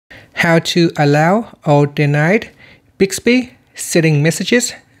how to allow or deny Bixby sending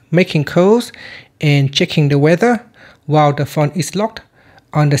messages, making calls, and checking the weather while the phone is locked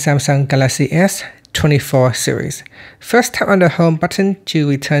on the Samsung Galaxy S24 series. First, tap on the home button to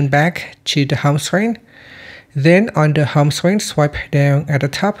return back to the home screen. Then on the home screen, swipe down at the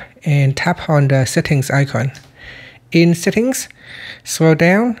top and tap on the settings icon. In settings, scroll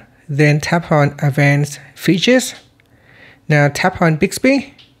down, then tap on advanced features. Now tap on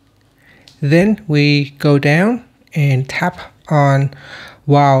Bixby. Then we go down and tap on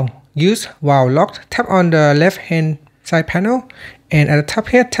use while locked. Tap on the left hand side panel, and at the top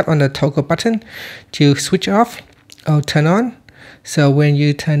here, tap on the toggle button to switch off or turn on. So when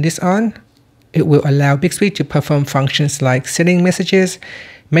you turn this on, it will allow Bixby to perform functions like sending messages,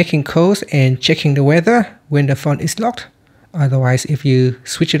 making calls, and checking the weather when the phone is locked. Otherwise, if you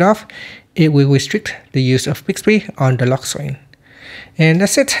switch it off, it will restrict the use of Bixby on the lock screen. And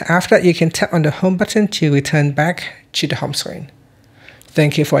that's it. After that, you can tap on the home button to return back to the home screen.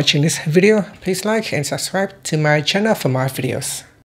 Thank you for watching this video. Please like and subscribe to my channel for more videos.